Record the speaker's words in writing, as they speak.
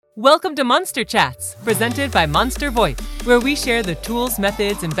Welcome to Monster Chats, presented by Monster VoIP, where we share the tools,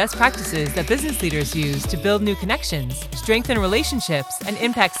 methods, and best practices that business leaders use to build new connections, strengthen relationships, and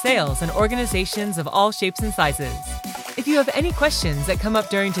impact sales in organizations of all shapes and sizes. If you have any questions that come up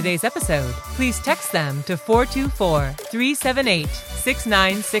during today's episode, please text them to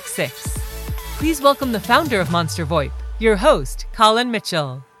 424-378-6966. Please welcome the founder of Monster VoIP, your host, Colin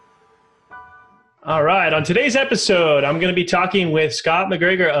Mitchell. All right. On today's episode, I'm going to be talking with Scott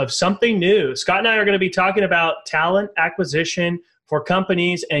McGregor of Something New. Scott and I are going to be talking about talent acquisition for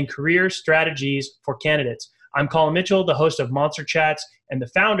companies and career strategies for candidates. I'm Colin Mitchell, the host of Monster Chats and the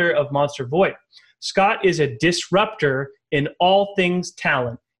founder of Monster VoIP. Scott is a disruptor in all things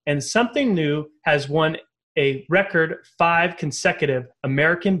talent, and Something New has won a record 5 consecutive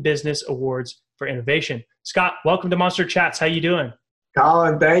American Business Awards for innovation. Scott, welcome to Monster Chats. How you doing?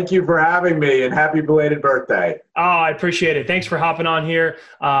 Colin, thank you for having me, and happy belated birthday. Oh, I appreciate it. Thanks for hopping on here.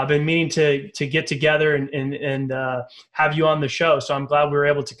 I've been meaning to get together and have you on the show, so I'm glad we were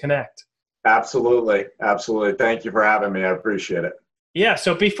able to connect. Absolutely. Thank you for having me. I appreciate it. Yeah,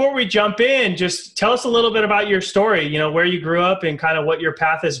 so before we jump in, just tell us a little bit about your story, where you grew up and kind of what your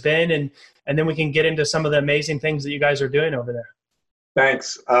path has been, and then we can get into some of the amazing things that you guys are doing over there.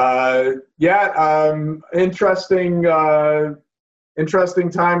 Thanks. Interesting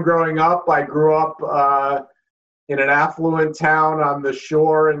time growing up. I grew up in an affluent town on the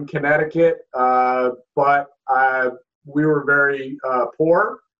shore in Connecticut, but we were very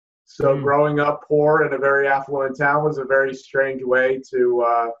poor. So growing up poor in a very affluent town was a very strange way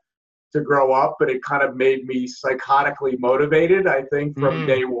to grow up, but it kind of made me psychotically motivated, I think, from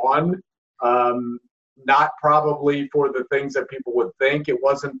day one. Not probably for the things that people would think. It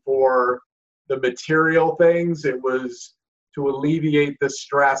wasn't for the material things. It was to alleviate the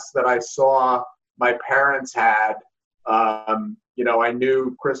stress that I saw my parents had. I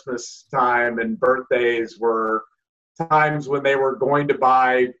knew Christmas time and birthdays were times when they were going to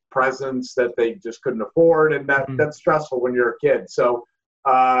buy presents that they just couldn't afford, and that's stressful when you're a kid. So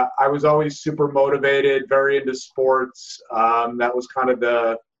I was always super motivated, very into sports. That was kind of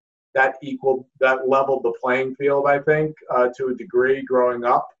that leveled the playing field, I think, to a degree growing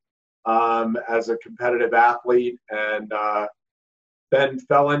up. As a competitive athlete, and then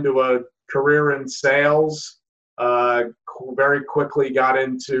fell into a career in sales. Very quickly got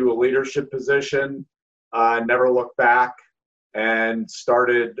into a leadership position, never looked back, and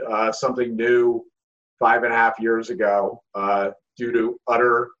started Something New 5.5 years ago due to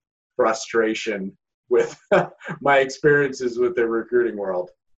utter frustration with my experiences with the recruiting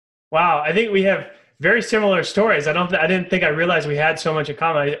world. Wow, I think we have very similar stories. I didn't think I realized we had so much in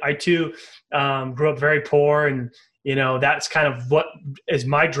common. I too grew up very poor, and that's kind of what is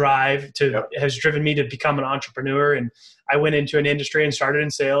my drive has driven me to become an entrepreneur. And I went into an industry and started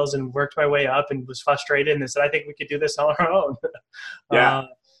in sales and worked my way up and was frustrated and said, I think we could do this on our own.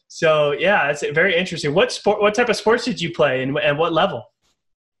 It's very interesting. What type of sports did you play, and what level?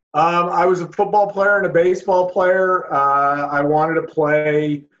 I was a football player and a baseball player. I wanted to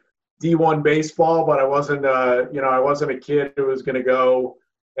play D1 baseball, but I wasn't a kid who was going to go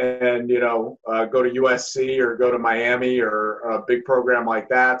and, go to USC or go to Miami or a big program like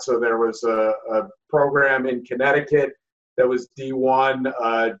that. So there was a program in Connecticut that was D1.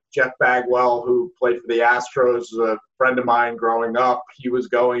 Jeff Bagwell, who played for the Astros, was a friend of mine growing up. He was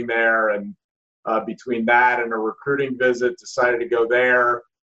going there, and between that and a recruiting visit, decided to go there.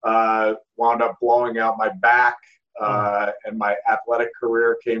 Wound up blowing out my back. And my athletic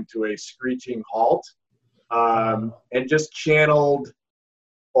career came to a screeching halt, and just channeled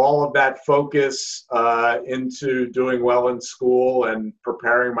all of that focus into doing well in school and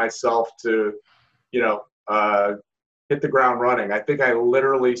preparing myself to, hit the ground running. I think I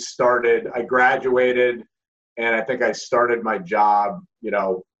graduated, and I think I started my job,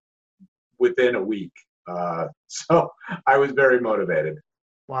 within a week. So I was very motivated.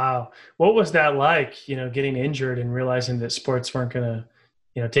 Wow. What was that like, getting injured and realizing that sports weren't going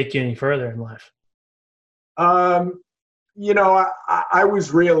to, take you any further in life? I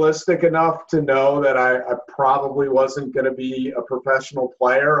was realistic enough to know that I probably wasn't going to be a professional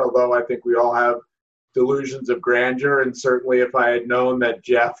player, although I think we all have delusions of grandeur. And certainly if I had known that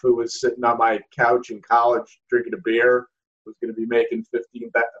Jeff, who was sitting on my couch in college drinking a beer, was going to be making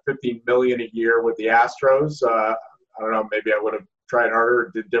 $15 million a year with the Astros, I don't know, maybe I would have tried harder,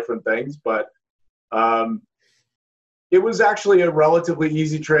 did different things, but it was actually a relatively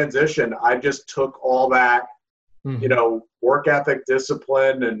easy transition. I just took all that, work ethic,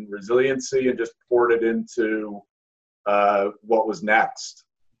 discipline, and resiliency, and just poured it into what was next.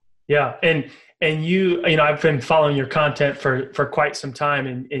 Yeah, and And I've been following your content for quite some time,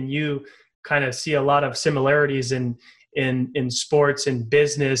 and you kind of see a lot of similarities in sports and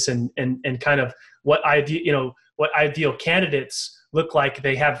business and kind of what ideal candidates look like.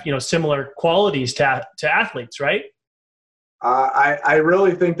 They have, similar qualities to athletes, right? I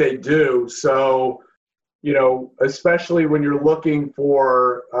really think they do. So, especially when you're looking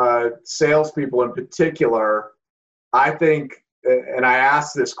for salespeople in particular, I think, and I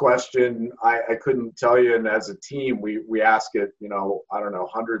asked this question, I couldn't tell you, and as a team, we ask it, I don't know,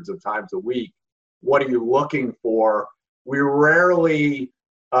 hundreds of times a week. What are you looking for? We rarely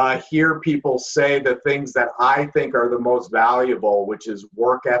hear people say the things that I think are the most valuable, which is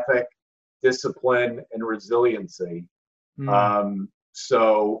work ethic, discipline, and resiliency.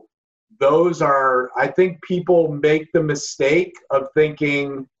 So those are, I think people make the mistake of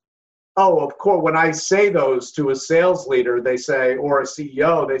thinking, oh, of course, when I say those to a sales leader, they say, or a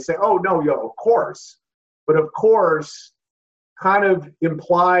CEO, they say, oh, no, of course. But of course kind of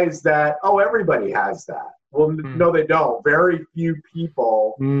implies that, oh, everybody has that. Well, no, they don't. Very few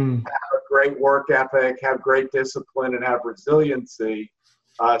people have a great work ethic, have great discipline, and have resiliency.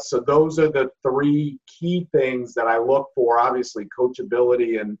 So those are the three key things that I look for. Obviously,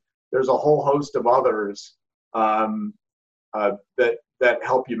 coachability, and there's a whole host of others that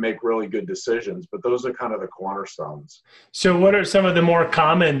help you make really good decisions. But those are kind of the cornerstones. So what are some of the more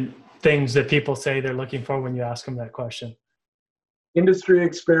common things that people say they're looking for when you ask them that question? Industry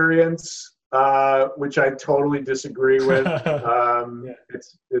experience, which I totally disagree with.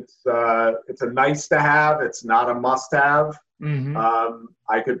 It's a nice to have. It's not a must have.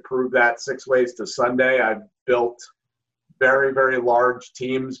 I could prove that 6 ways to Sunday. I've built very, very large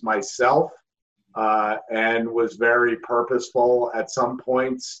teams myself, and was very purposeful at some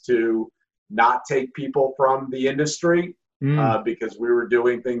points to not take people from the industry because we were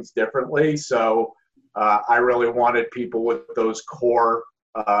doing things differently. So I really wanted people with those core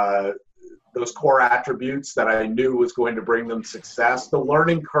attributes that I knew was going to bring them success. The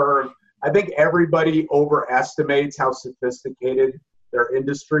learning curve, I think everybody overestimates how sophisticated their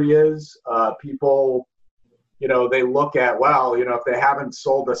industry is. People, they look at, well, if they haven't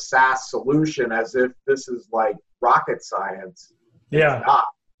sold a SaaS solution, as if this is like rocket science. Yeah. It's not.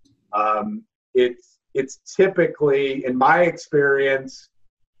 It's typically, in my experience,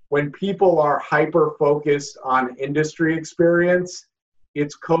 when people are hyper-focused on industry experience,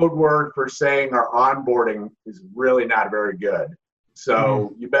 it's code word for saying our onboarding is really not very good.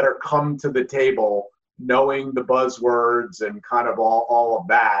 So you better come to the table knowing the buzzwords and kind of all of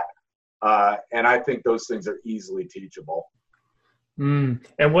that. And I think those things are easily teachable. And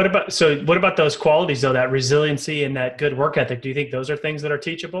what about those qualities though, that resiliency and that good work ethic? Do you think those are things that are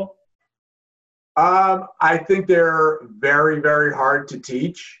teachable? I think they're very, very hard to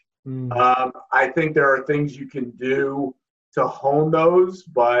teach. I think there are things you can do to hone those,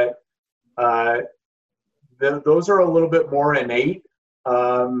 but those are a little bit more innate.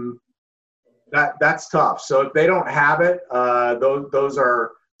 That's tough. So if they don't have it, those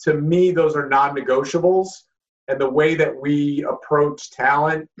are, to me, those are non-negotiables. And the way that we approach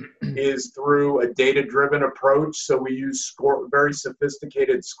talent is through a data-driven approach. So we use very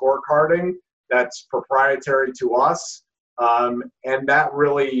sophisticated scorecarding that's proprietary to us. And that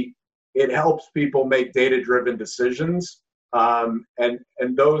really, it helps people make data-driven decisions. And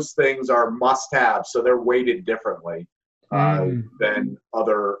those things are must-have, so they're weighted differently than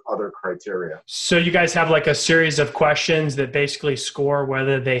other criteria. So you guys have like a series of questions that basically score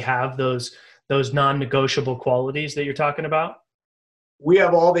whether they have those non-negotiable qualities that you're talking about? We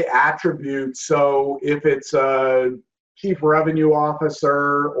have all the attributes. So if it's a chief revenue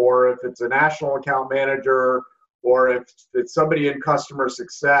officer, or if it's a national account manager, or if it's somebody in customer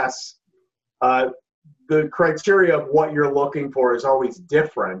success, the criteria of what you're looking for is always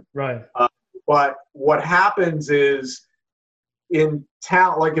different. Right. But what happens is in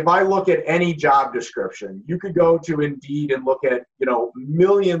talent, like if I look at any job description, you could go to Indeed and look at,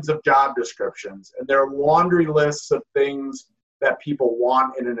 millions of job descriptions, and there are laundry lists of things that people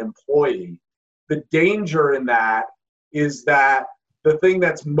want in an employee. The danger in that is that the thing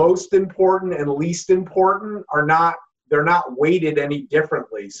that's most important and least important they're not weighted any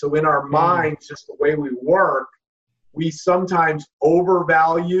differently. So in our minds, just the way we work, we sometimes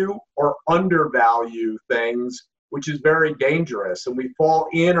overvalue or undervalue things, which is very dangerous. And we fall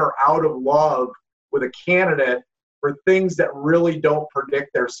in or out of love with a candidate for things that really don't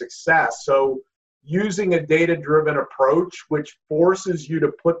predict their success. So using a data-driven approach, which forces you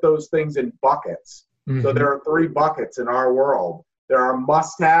to put those things in buckets. So there are 3 buckets in our world. There are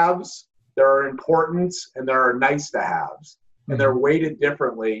must-haves, there are importance, and there are nice-to-haves. And they're weighted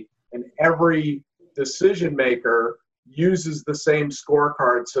differently. and every decision maker uses the same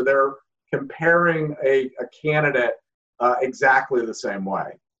scorecard. So they're comparing a candidate exactly the same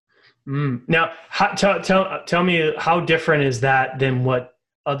way. Now, tell me, how different is that than what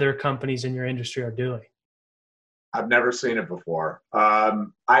other companies in your industry are doing? I've never seen it before.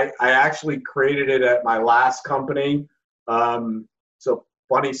 I actually created it at my last company. So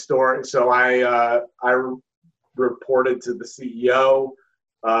funny story. So I reported to the CEO,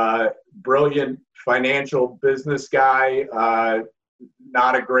 brilliant financial business guy,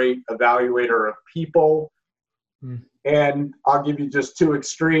 not a great evaluator of people. And I'll give you just two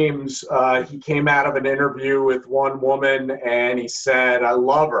extremes. He came out of an interview with one woman and he said, "I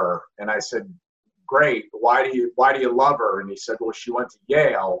love her." And I said, "Great. Why do you love her?" And he said, "Well, she went to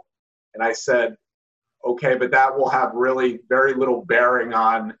Yale." And I said, "Okay, but that will have really very little bearing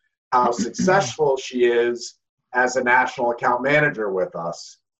on how successful she is as a national account manager with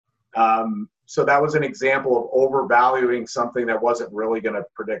us." So that was an example of overvaluing something that wasn't really going to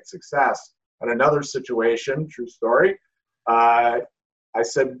predict success. And another situation, true story, I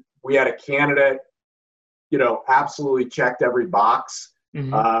said we had a candidate, absolutely checked every box.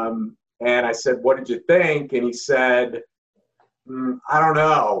 And I said, "What did you think?" And he said, "I don't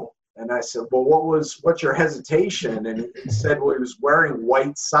know." And I said, "Well, what's your hesitation?" And he said, "Well, he was wearing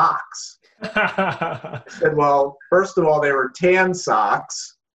white socks." I said, "Well, first of all, they were tan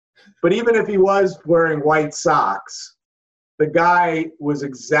socks. But even if he was wearing white socks, the guy was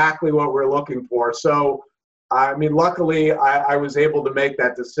exactly what we're looking for." So, I mean, luckily, I was able to make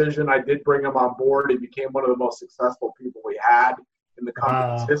that decision. I did bring him on board. He became one of the most successful people we had in the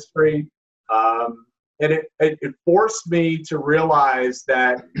company's history. And it forced me to realize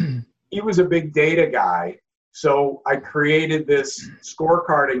that he was a big data guy. So I created this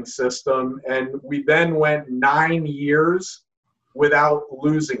scorecarding system, and we then went 9 years without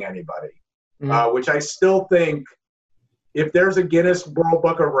losing anybody, which I still think, if there's a Guinness World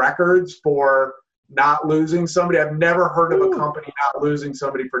Book of Records for not losing somebody, I've never heard of a company not losing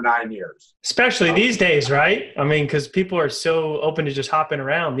somebody for 9 years. Especially these days, right? I mean, because people are so open to just hopping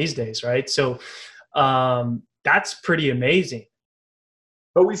around these days, right? So that's pretty amazing.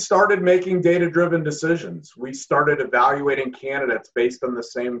 But we started making data-driven decisions. We started evaluating candidates based on the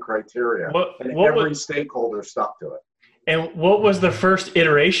same criteria. Every stakeholder stuck to it. And what was the first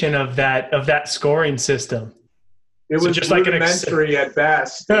iteration of that scoring system? It was just rudimentary at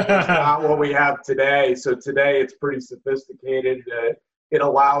best. It's not what we have today. So today it's pretty sophisticated. It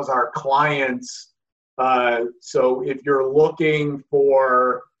allows our clients. So if you're looking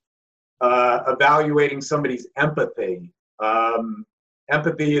for evaluating somebody's empathy,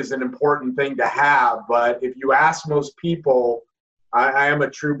 empathy is an important thing to have. But if you ask most people, I am a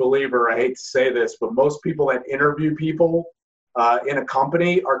true believer, I hate to say this, but most people that interview people in a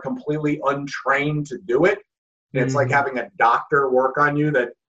company are completely untrained to do it. And it's like having a doctor work on you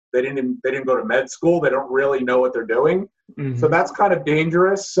that they didn't go to med school. They don't really know what they're doing. So that's kind of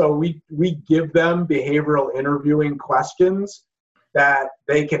dangerous. So we give them behavioral interviewing questions that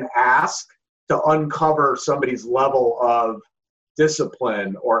they can ask to uncover somebody's level of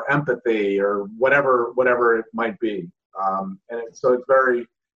discipline or empathy or whatever it might be. So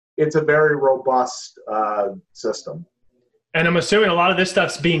it's a very robust system. And I'm assuming a lot of this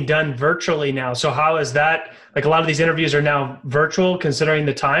stuff's being done virtually now. So how is that, like a lot of these interviews are now virtual considering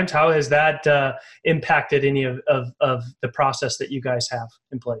the times, how has that impacted any of the process that you guys have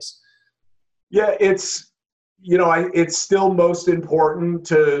in place? Yeah, it's still most important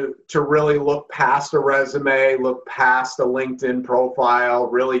to really look past a resume, look past a LinkedIn profile,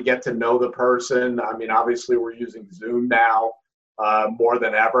 really get to know the person. I mean, obviously we're using Zoom now more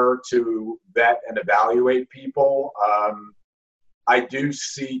than ever to vet and evaluate people. I do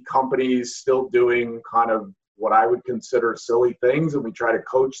see companies still doing kind of what I would consider silly things, and we try to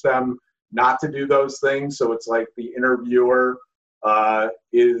coach them not to do those things. So it's like the interviewer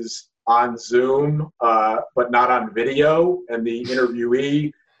is on Zoom, but not on video, and the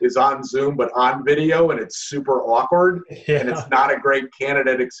interviewee is on Zoom, but on video, and it's super awkward, and it's not a great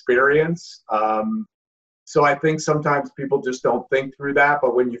candidate experience. So I think sometimes people just don't think through that,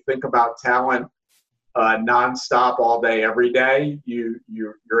 but when you think about talent nonstop all day, every day,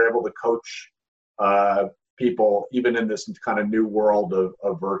 you're able to coach people even in this kind of new world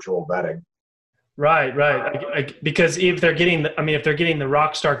of virtual vetting. Right. Because if they're getting the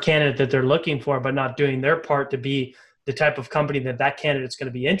rock star candidate that they're looking for, but not doing their part to be the type of company that candidate's going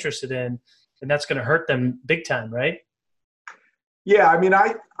to be interested in, then that's going to hurt them big time, right? Yeah, I mean,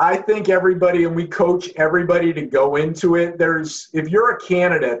 I think everybody, and we coach everybody to go into it. If you're a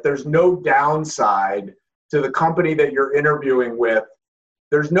candidate, there's no downside to the company that you're interviewing with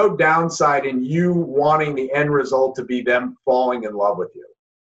there's no downside in you wanting the end result to be them falling in love with you.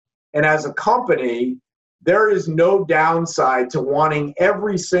 And as a company, there is no downside to wanting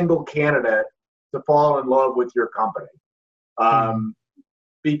every single candidate to fall in love with your company.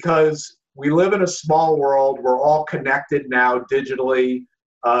 Because we live in a small world. We're all connected now digitally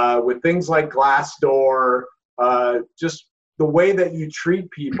with things like Glassdoor, just the way that you treat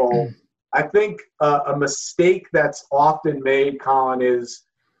people. I think a mistake that's often made, Colin, is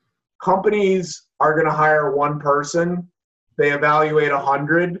companies are going to hire one person. They evaluate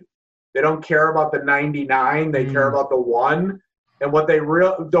 100. They don't care about the 99. They care about the one. And what they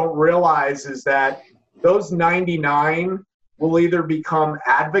don't realize is that those 99 will either become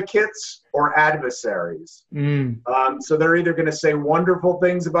advocates or adversaries. So they're either going to say wonderful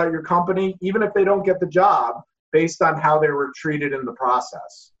things about your company, even if they don't get the job, based on how they were treated in the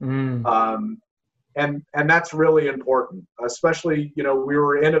process. And that's really important, especially, we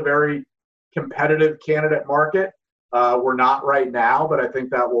were in a very competitive candidate market. We're not right now, but I think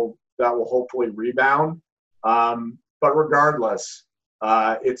that will hopefully rebound. But regardless,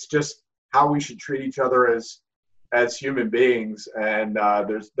 it's just how we should treat each other as human beings. And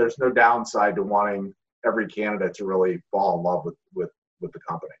there's no downside to wanting every candidate to really fall in love with the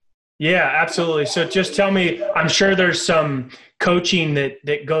company. Yeah, absolutely. So just tell me, I'm sure there's some coaching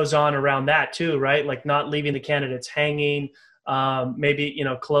that goes on around that too, right? Like not leaving the candidates hanging, maybe,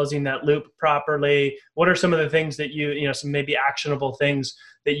 closing that loop properly. What are some of the things that some maybe actionable things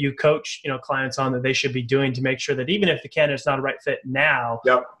that you coach, clients on that they should be doing to make sure that even if the candidate's not a right fit now,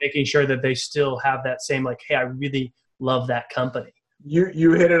 making sure that they still have that same, like, hey, I really love that company.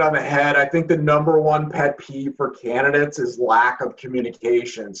 You hit it on the head. I think the number one pet peeve for candidates is lack of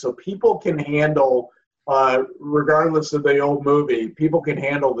communication. So people can handle, regardless of the old movie, people can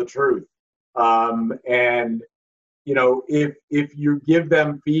handle the truth. And if you give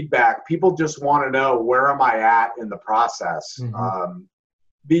them feedback, people just want to know, where am I at in the process?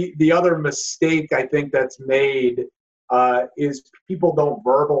 The other mistake I think that's made is people don't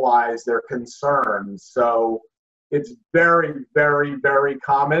verbalize their concerns. So it's very, very, very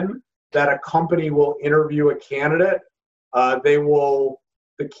common that a company will interview a candidate.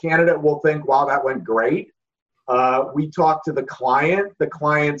 The candidate will think, wow, that went great. We talk to the client. The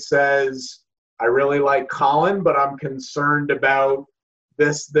client says, I really like Colin, but I'm concerned about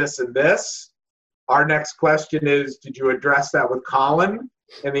this, this, and this. Our next question is, did you address that with Colin?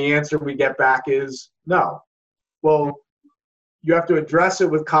 And the answer we get back is no. Well, you have to address it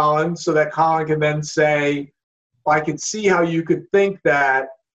with Colin so that Colin can then say, I can see how you could think that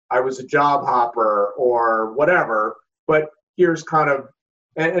I was a job hopper or whatever, but here's kind of,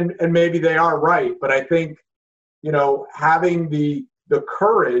 and maybe they are right, but I think, having the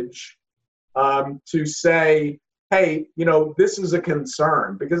courage to say, hey, this is a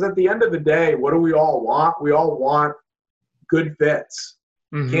concern, because at the end of the day, what do we all want? We all want good fits.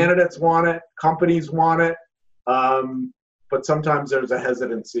 Candidates want it, companies want it, but sometimes there's a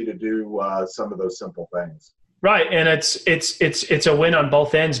hesitancy to do some of those simple things. Right, and it's a win on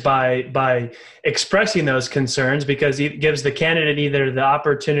both ends by expressing those concerns, because it gives the candidate either the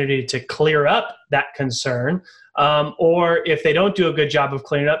opportunity to clear up that concern, or if they don't do a good job of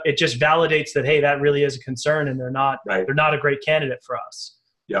clearing up, it just validates that, hey, that really is a concern, and they're not a great candidate for us.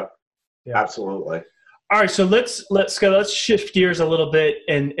 Yep. Absolutely. All right, so let's go. Let's shift gears a little bit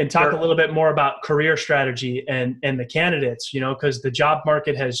and talk a little bit more about career strategy and the candidates. Because the job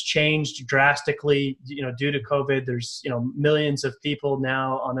market has changed drastically. Due to COVID, there's millions of people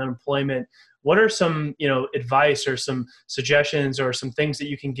now on unemployment. What are some advice or some suggestions or some things that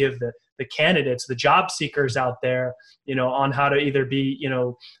you can give the candidates, the job seekers out there, on how to either be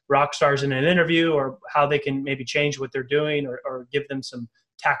rock stars in an interview, or how they can maybe change what they're doing, or give them some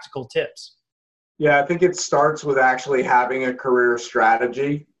tactical tips? Yeah, I think it starts with actually having a career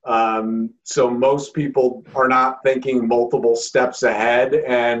strategy. So most people are not thinking multiple steps ahead.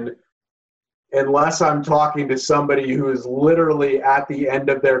 And unless I'm talking to somebody who is literally at the end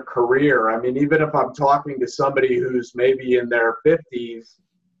of their career, even if I'm talking to somebody who's maybe in their 50s,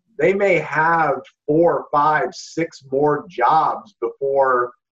 they may have 4, 5, 6 more jobs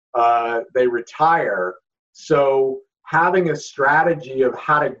before they retire. So having a strategy of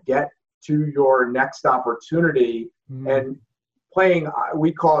how to get to your next opportunity and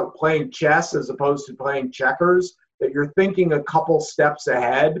we call it playing chess as opposed to playing checkers, that you're thinking a couple steps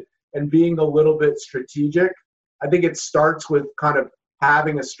ahead and being a little bit strategic. I think it starts with kind of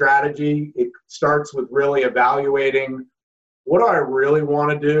having a strategy. It starts with really evaluating, what do I really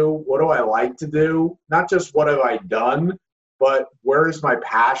want to do? What do I like to do? Not just what have I done, but where is my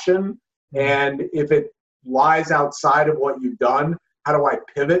passion? And if it lies outside of what you've done, how do I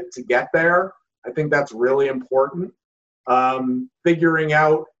pivot to get there? I think that's really important. Figuring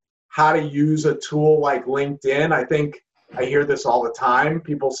out how to use a tool like LinkedIn. I think I hear this all the time.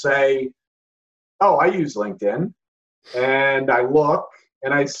 People say, oh, I use LinkedIn. And I look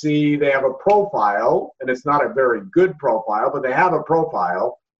and I see they have a profile, and it's not a very good profile, but they have a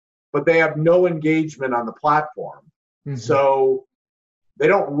profile, but they have no engagement on the platform. Mm-hmm. So they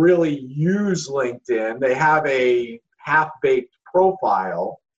don't really use LinkedIn. They have a half-baked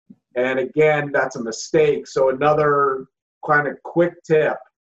profile. And again, that's a mistake. So another kind of quick tip,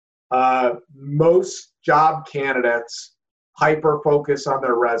 most job candidates hyper-focus on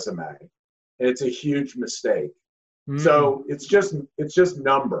their resume. It's a huge mistake. So it's just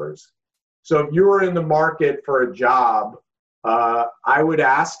numbers. So if you were in the market for a job, I would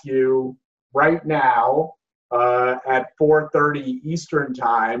ask you right now at 4:30 Eastern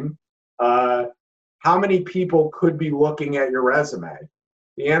time, how many people could be looking at your resume?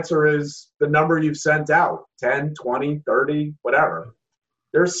 The answer is the number you've sent out, 10, 20, 30, whatever.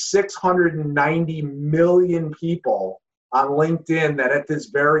 There's 690 million people on LinkedIn that at this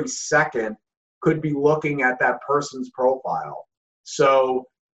very second could be looking at that person's profile. So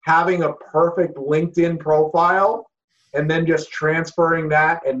having a perfect LinkedIn profile and then just transferring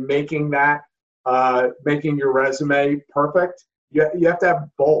that and making that, making your resume perfect, you have to have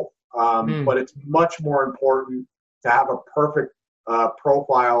both. But it's much more important to have a perfect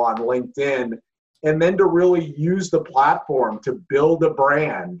profile on LinkedIn, and then to really use the platform to build a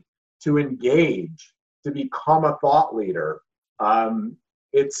brand, to engage, to become a thought leader.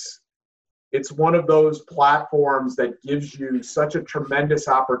 It's one of those platforms that gives you such a tremendous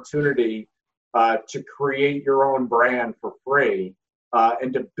opportunity to create your own brand for free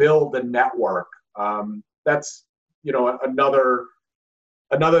and to build a network. That's another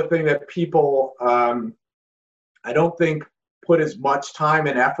thing that people I don't think put as much time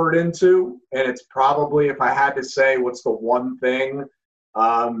and effort into. And it's probably, if I had to say what's the one thing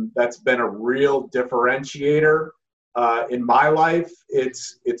that's been a real differentiator in my life,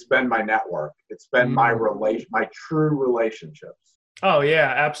 it's been my network. It's been my true relationships. Oh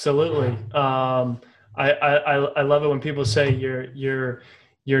yeah, absolutely. I love it when people say your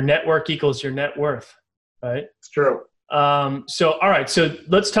network equals your net worth, right? It's true. So all right, so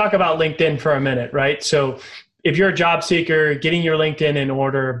let's talk about LinkedIn for a minute, right? So if you're a job seeker, getting your LinkedIn in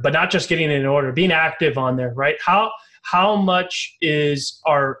order, but not just getting it in order, being active on there, right? How much is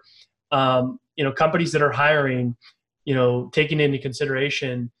our companies that are hiring, taking into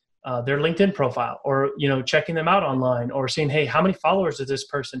consideration their LinkedIn profile, or checking them out online, or saying, hey, how many followers does this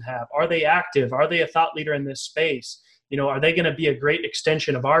person have? Are they active? Are they a thought leader in this space? Are they going to be a great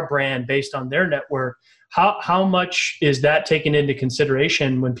extension of our brand based on their network? How much is that taken into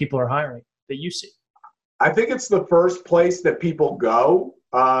consideration when people are hiring that you see? I think it's the first place that people go.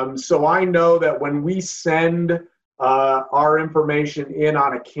 So I know that when we send our information in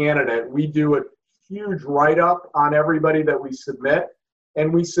on a candidate, we do a huge write-up on everybody that we submit.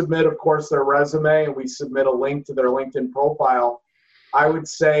 And we submit, of course, their resume, and we submit a link to their LinkedIn profile. I would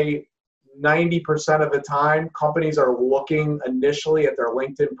say 90% of the time, companies are looking initially at their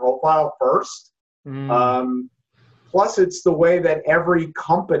LinkedIn profile first. Plus, it's the way that every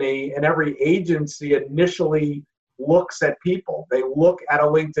company and every agency initially looks at people. They look at a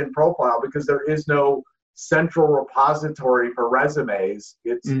LinkedIn profile because there is no central repository for resumes.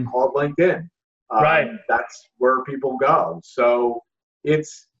 It's called LinkedIn. Right. That's where people go. So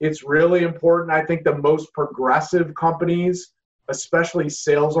it's really important. I think the most progressive companies, especially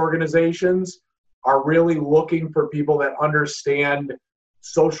sales organizations, are really looking for people that understand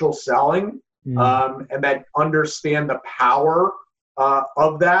social selling. And that understand the power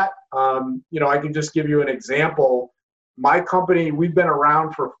of that. I can just give you an example. My company, we've been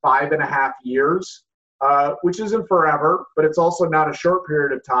around for 5.5 years, which isn't forever, but it's also not a short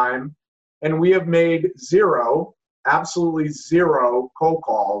period of time. And we have made absolutely zero cold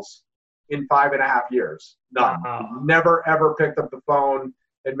calls in 5.5 years. None. Never, ever picked up the phone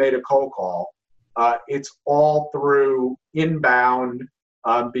and made a cold call. It's all through inbound,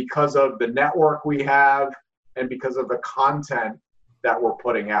 because of the network we have and because of the content that we're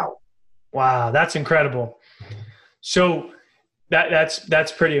putting out. Wow, that's incredible. So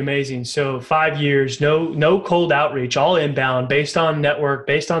that's pretty amazing. So 5 years, no cold outreach, all inbound, based on network,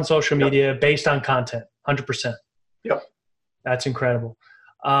 based on social media, based on content, 100%. Yep. That's incredible.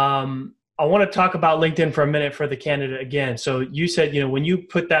 I want to talk about LinkedIn for a minute for the candidate again. So you said, when you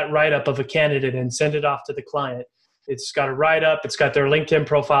put that write-up of a candidate and send it off to the client, it's got a write-up, it's got their LinkedIn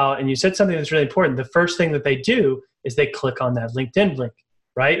profile, and you said something that's really important. The first thing that they do is they click on that LinkedIn link.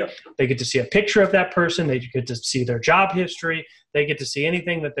 right? Yep. They get to see a picture of that person. They get to see their job history. They get to see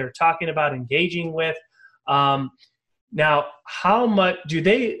anything that they're talking about, engaging with. Now, how much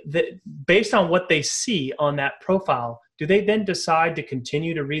do based on what they see on that profile, do they then decide to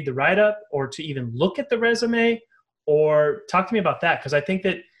continue to read the write-up or to even look at the resume? Or talk to me about that, because I think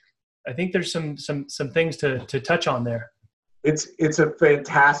there's some things to touch on there. It's a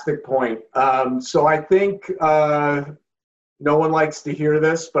fantastic point. So I think no one likes to hear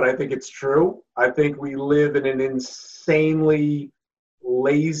this, but I think it's true. I think we live in an insanely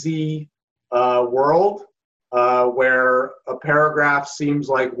lazy world where a paragraph seems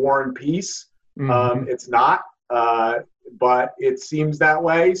like War and Peace. Mm-hmm. It's not, but it seems that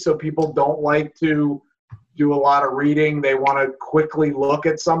way. So people don't like to do a lot of reading. They want to quickly look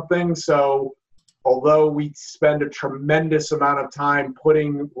at something. So although we spend a tremendous amount of time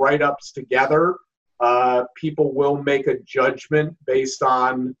putting write-ups together, people will make a judgment based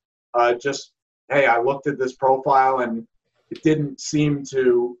on just, hey, I looked at this profile and it didn't seem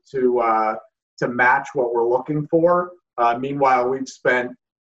to match what we're looking for. Meanwhile, we've spent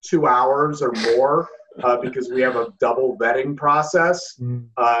 2 hours or more because we have a double vetting process.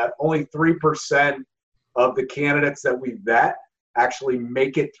 Only 3% of the candidates that we vet actually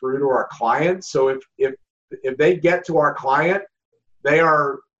make it through to our client. So if they get to our client,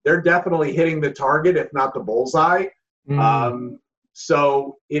 they're definitely hitting the target, if not the bullseye.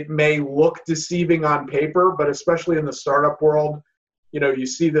 So it may look deceiving on paper, but especially in the startup world, you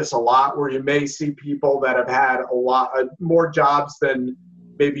see this a lot where you may see people that have had a lot more jobs than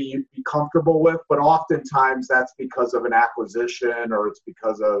maybe you'd be comfortable with, but oftentimes that's because of an acquisition or it's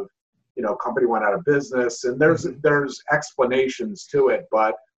because of company went out of business, and there's explanations to it.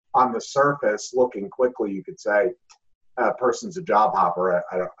 But on the surface, looking quickly, you could say a person's a job hopper.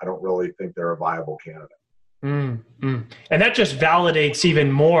 I don't really think they're a viable candidate. And that just validates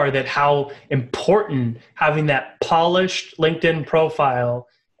even more that how important having that polished LinkedIn profile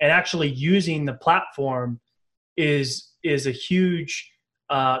and actually using the platform is a huge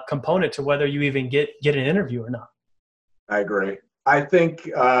component to whether you even get an interview or not. I agree. I think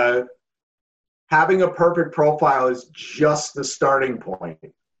having a perfect profile is just the starting point.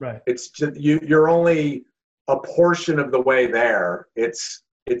 Right. It's just you're only a portion of the way there. It's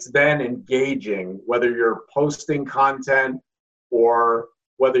then engaging, whether you're posting content or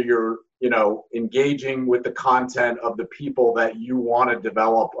whether you're engaging with the content of the people that you want to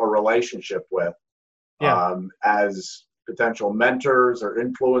develop a relationship with, as potential mentors or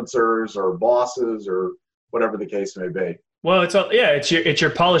influencers or bosses or whatever the case may be. Well, it's your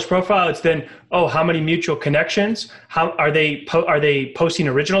polished profile. It's then, how many mutual connections? How are they posting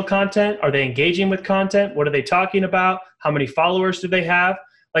original content? Are they engaging with content? What are they talking about? How many followers do they have?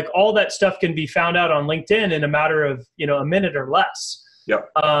 Like all that stuff can be found out on LinkedIn in a matter of a minute or less. Yep.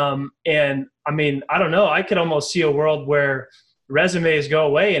 And I mean, I don't know. I could almost see a world where resumes go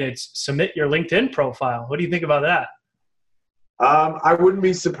away and it's submit your LinkedIn profile. What do you think about that? I wouldn't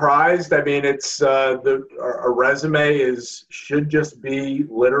be surprised. I mean, it's a resume should just be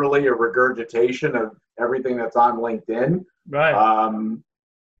literally a regurgitation of everything that's on LinkedIn. Right.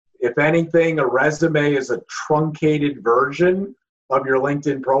 If anything, a resume is a truncated version of your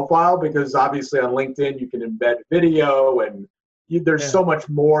LinkedIn profile, because obviously on LinkedIn you can embed video and there's so much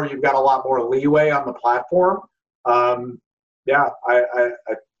more. You've got a lot more leeway on the platform. I'm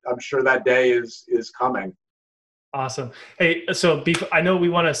sure that day is coming. Awesome. Hey, so I know we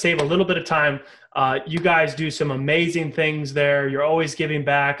want to save a little bit of time. You guys do some amazing things there. You're always giving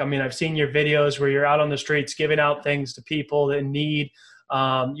back. I mean, I've seen your videos where you're out on the streets giving out things to people in need.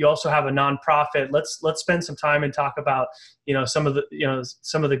 You also have a nonprofit. Let's spend some time and talk about some of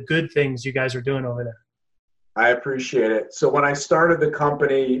the good things you guys are doing over there. I appreciate it. So when I started the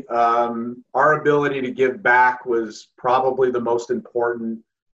company, our ability to give back was probably the most important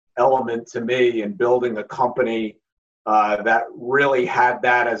element to me in building a company that really had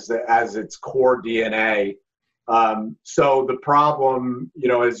that as its core DNA. So the problem,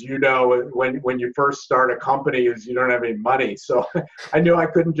 as when you first start a company is you don't have any money. So I knew I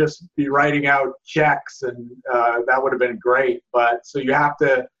couldn't just be writing out checks and that would have been great. But so you have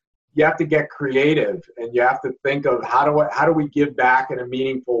to get creative and you have to think of how do we give back in a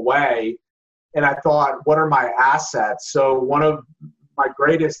meaningful way? And I thought, what are my assets? So one of my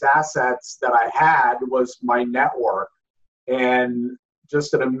greatest assets that I had was my network and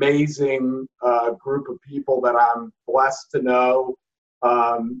just an amazing group of people that I'm blessed to know.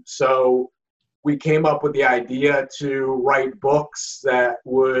 So we came up with the idea to write books that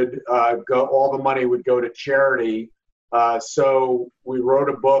would all the money would go to charity. So we wrote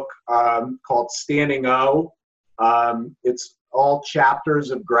a book called Standing O. It's all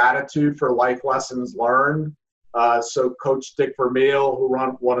chapters of gratitude for life lessons learned. So Coach Dick Vermeil, who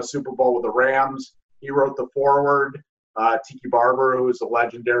won a Super Bowl with the Rams, he wrote the foreword. Tiki Barber, who is a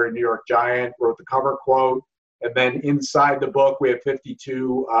legendary New York Giant, wrote the cover quote. And then inside the book, we have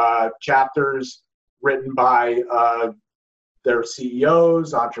 52 chapters written by their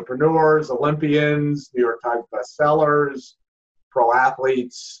CEOs, entrepreneurs, Olympians, New York Times bestsellers, pro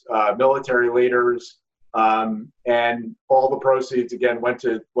athletes, military leaders, and all the proceeds again went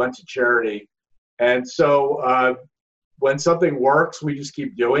to charity. And so when something works, we just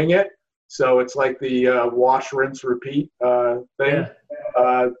keep doing it. So it's like the wash, rinse, repeat thing.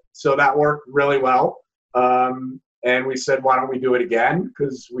 Yeah. So that worked really well. And we said, why don't we do it again?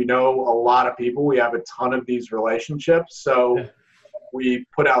 Because we know a lot of people. We have a ton of these relationships. So we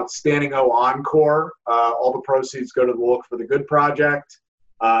put out Standing O Encore. All the proceeds go to the Look for the Good Project.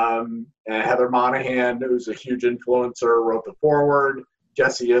 And Heather Monahan, who's a huge influencer, wrote the foreword.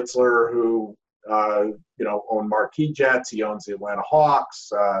 Jesse Itzler, who owned Marquis Jets. He owns the Atlanta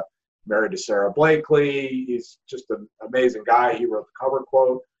Hawks. Married to Sarah Blakely. He's just an amazing guy. He wrote the cover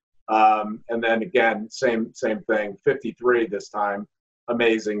quote. And then again, same thing, 53 this time,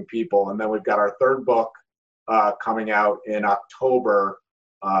 amazing people. And then we've got our third book coming out in October,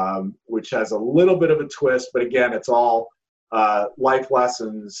 which has a little bit of a twist, but again, it's all life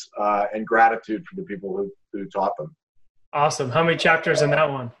lessons and gratitude for the people who taught them. Awesome. How many chapters in that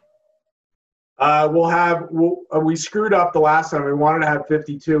one? We screwed up the last time. We wanted to have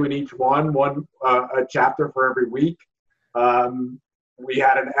 52 in each one a chapter for every week. We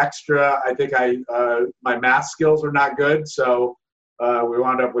had an extra. I think my math skills are not good, so we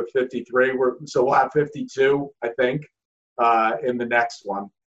wound up with 53. So we'll have 52, I think, in the next one.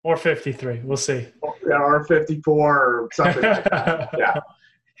 Or 53. We'll see. Or 54 or something like that. Yeah.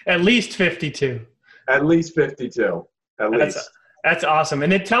 At least 52. At least 52. At least. That's awesome.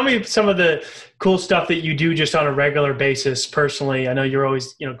 And then tell me some of the cool stuff that you do just on a regular basis personally. I know you're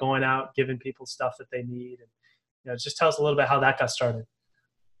always, going out, giving people stuff that they need. And, just tell us a little bit how that got started.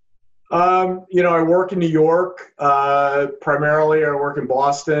 I work in New York. Primarily, I work in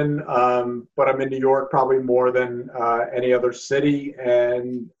Boston, but I'm in New York probably more than any other city.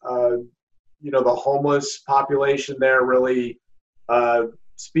 And, the homeless population there really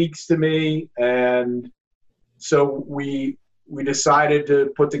speaks to me. And so we decided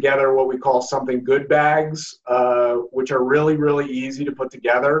to put together what we call Something Good bags, which are really, really easy to put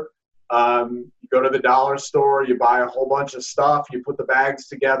together. You go to the dollar store, you buy a whole bunch of stuff, you put the bags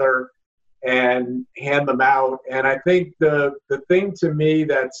together and hand them out. And I think the thing to me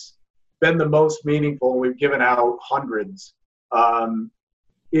that's been the most meaningful, and we've given out hundreds,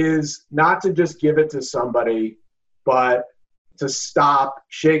 is not to just give it to somebody, but to stop,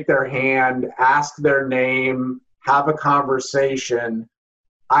 shake their hand, ask their name, have a conversation.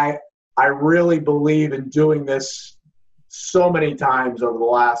 I really believe in doing this so many times over the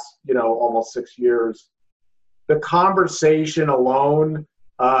last, almost 6 years. The conversation alone,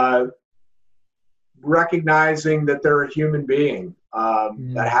 recognizing that they're a human being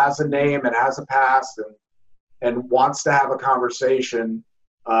that has a name and has a past and wants to have a conversation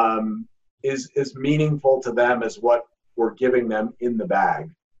is meaningful to them as what we're giving them in the bag.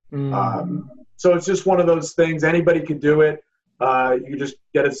 So it's just one of those things. Anybody could do it. You just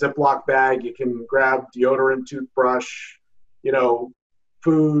get a Ziploc bag. You can grab deodorant, toothbrush,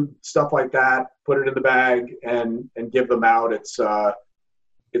 food, stuff like that. Put it in the bag and give them out. It's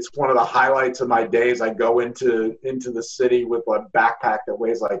one of the highlights of my days. I go into the city with a backpack that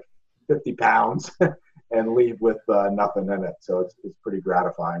weighs like 50 pounds and leave with nothing in it. So it's pretty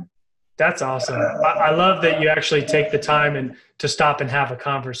gratifying. That's awesome. I love that you actually take the time and to stop and have a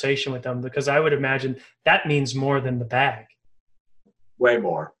conversation with them, because I would imagine that means more than the bag. Way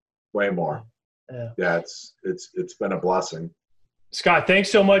more. Yeah, it's been a blessing. Scott, thanks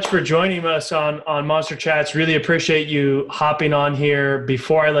so much for joining us on Monster Chats. Really appreciate you hopping on here.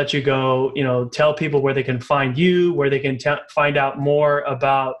 Before I let you go, tell people where they can find you, where they can find out more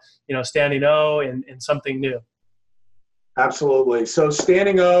about, Standing O and Something New. Absolutely. So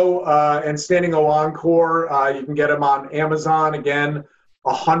Standing O and Standing O Encore, you can get them on Amazon. Again,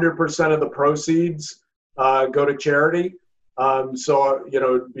 100% of the proceeds go to charity. So,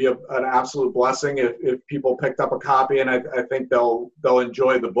 it'd be an absolute blessing if people picked up a copy, and I think they'll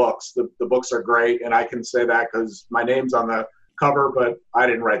enjoy the books. The books are great, and I can say that because my name's on the cover, but I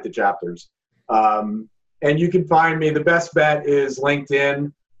didn't write the chapters. And you can find me. The best bet is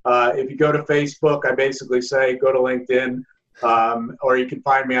LinkedIn. If you go to Facebook, I basically say go to LinkedIn, or you can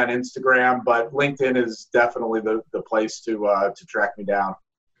find me on Instagram, but LinkedIn is definitely the place to track me down.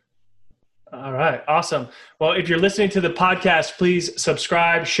 All right. Awesome. Well, if you're listening to the podcast, please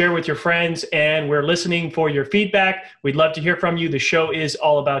subscribe, share with your friends, and we're listening for your feedback. We'd love to hear from you. The show is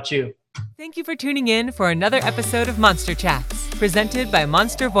all about you. Thank you for tuning in for another episode of Monster Chats, presented by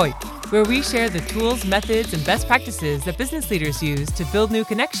Monster VoIP, where we share the tools, methods, and best practices that business leaders use to build new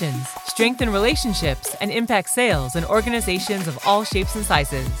connections, strengthen relationships, and impact sales in organizations of all shapes and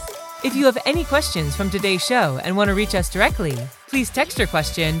sizes. If you have any questions from today's show and want to reach us directly, please text your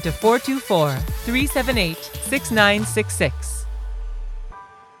question to 424-378-6966.